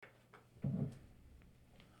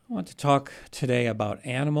I want to talk today about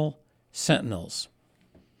animal sentinels,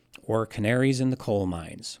 or canaries in the coal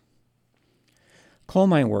mines. Coal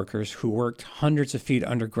mine workers who worked hundreds of feet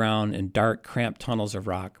underground in dark, cramped tunnels of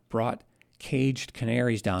rock brought caged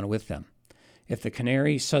canaries down with them. If the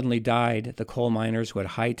canary suddenly died, the coal miners would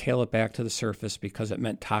hightail it back to the surface because it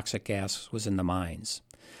meant toxic gas was in the mines.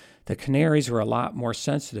 The canaries were a lot more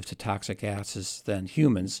sensitive to toxic gases than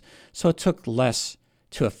humans, so it took less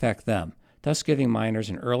to affect them, thus giving miners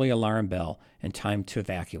an early alarm bell and time to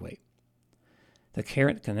evacuate. The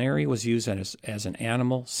canary was used as an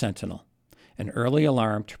animal sentinel, an early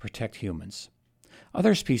alarm to protect humans.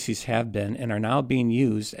 Other species have been and are now being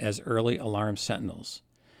used as early alarm sentinels.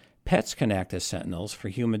 Pets can act as sentinels for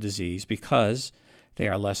human disease because they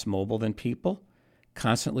are less mobile than people,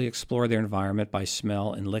 constantly explore their environment by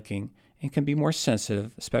smell and licking, and can be more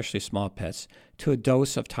sensitive, especially small pets, to a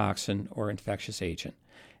dose of toxin or infectious agent,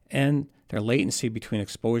 and their latency between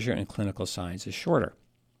exposure and clinical signs is shorter.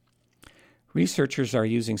 Researchers are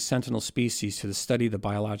using sentinel species to study the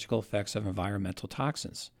biological effects of environmental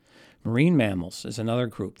toxins. Marine mammals is another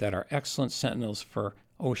group that are excellent sentinels for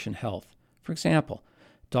ocean health. For example,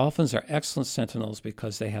 dolphins are excellent sentinels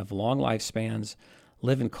because they have long lifespans,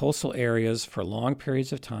 live in coastal areas for long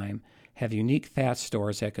periods of time, have unique fat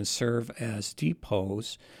stores that can serve as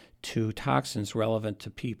depots to toxins relevant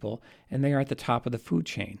to people, and they are at the top of the food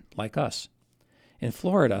chain, like us. In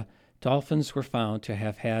Florida, dolphins were found to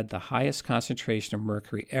have had the highest concentration of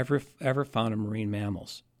mercury ever found in marine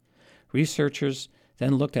mammals. Researchers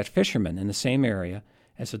then looked at fishermen in the same area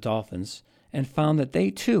as the dolphins and found that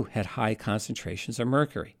they too had high concentrations of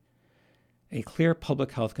mercury, a clear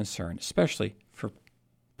public health concern, especially for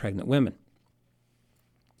pregnant women.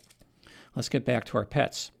 Let's get back to our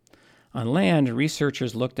pets. On land,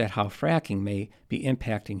 researchers looked at how fracking may be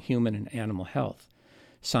impacting human and animal health.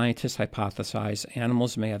 Scientists hypothesize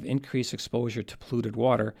animals may have increased exposure to polluted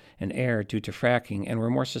water and air due to fracking and were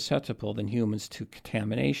more susceptible than humans to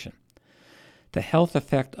contamination. The health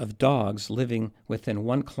effect of dogs living within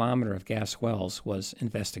 1 kilometer of gas wells was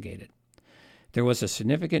investigated. There was a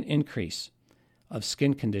significant increase of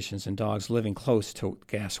skin conditions in dogs living close to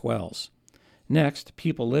gas wells. Next,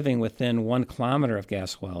 people living within 1 kilometer of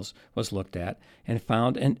gas wells was looked at and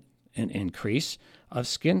found an increase of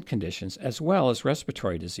skin conditions as well as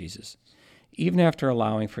respiratory diseases, even after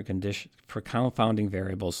allowing for confounding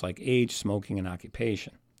variables like age, smoking, and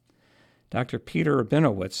occupation. Dr. Peter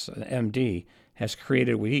Rabinowitz, MD, has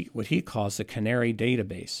created what he calls the Canary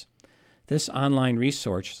Database. This online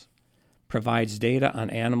resource provides data on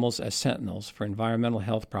animals as sentinels for environmental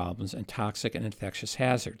health problems and toxic and infectious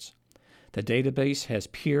hazards. The database has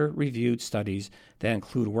peer-reviewed studies that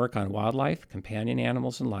include work on wildlife, companion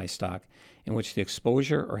animals, and livestock, in which the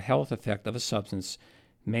exposure or health effect of a substance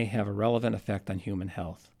may have a relevant effect on human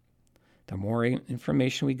health. The more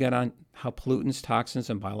information we get on how pollutants, toxins,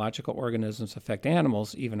 and biological organisms affect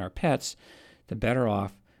animals, even our pets, the better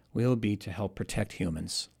off we'll be to help protect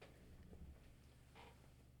humans.